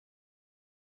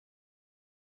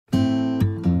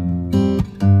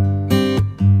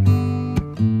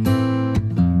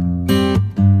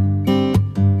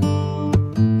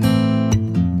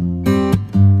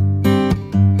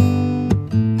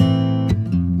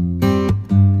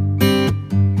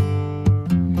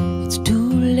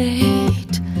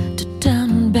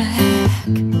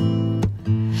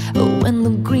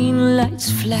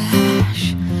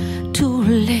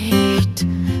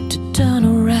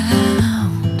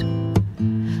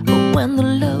when the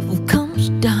love comes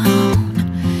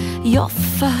down, your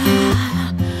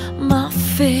fire, my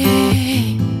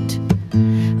fate.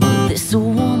 Oh, this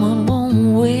woman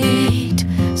won't wait.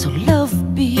 So love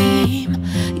beam,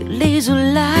 your laser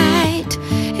light.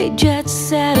 Hey, jet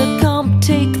setter, come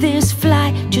take this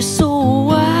flight. Just so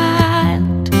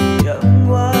wild, young,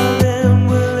 wild and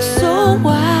willing, so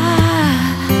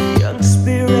wild, young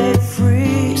spirit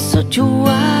free. you're such a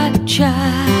wild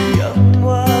child, Young,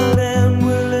 wild and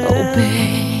willing. oh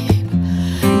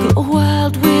babe, go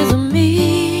wild with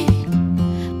me.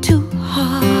 Two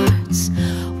hearts,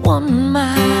 one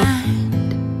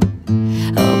mind.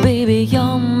 Oh baby,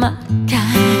 you're my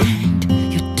kind.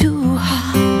 You're too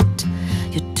hot,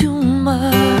 you're too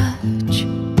much.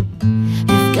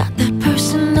 You've got that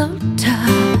personal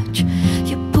touch.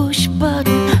 You push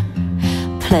button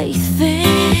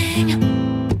plaything.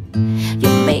 You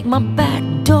make my back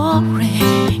door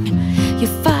ring. You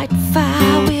fight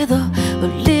fire with a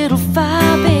little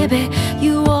fire, baby.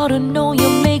 You ought to know you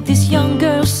make this young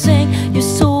girl sing. You're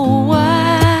so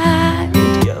wild,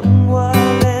 Young,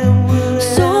 wild and willing,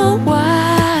 so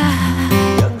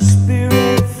wild. young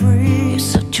spirit free. You're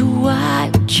such a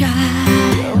wild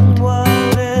child. Young,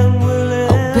 wild and willing.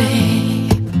 Oh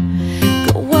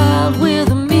babe, go wild with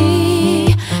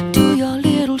me. Do your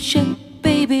little shake,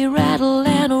 baby, rattle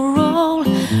and roll.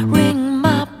 Ring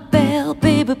my bell,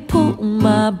 baby, pull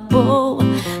my bow.